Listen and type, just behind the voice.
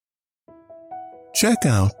check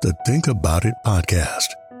out the Think About It podcast,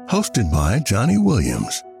 hosted by Johnny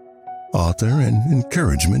Williams, author and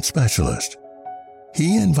encouragement specialist.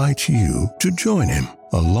 He invites you to join him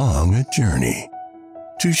along a journey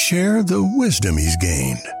to share the wisdom he's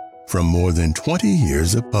gained from more than 20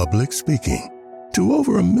 years of public speaking to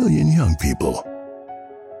over 1 million young people.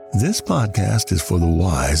 This podcast is for the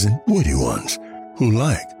wise and witty ones who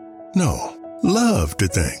love to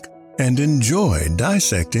think and enjoy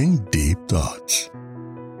dissecting deep thoughts.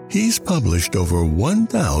 He's published over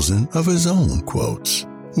 1,000 of his own quotes,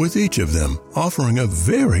 with each of them offering a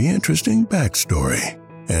very interesting backstory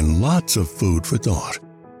and lots of food for thought.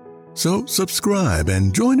 So subscribe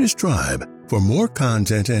and join his tribe for more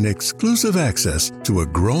content and exclusive access to a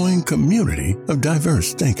growing community of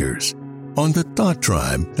diverse thinkers on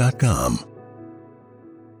thethoughttribe.com.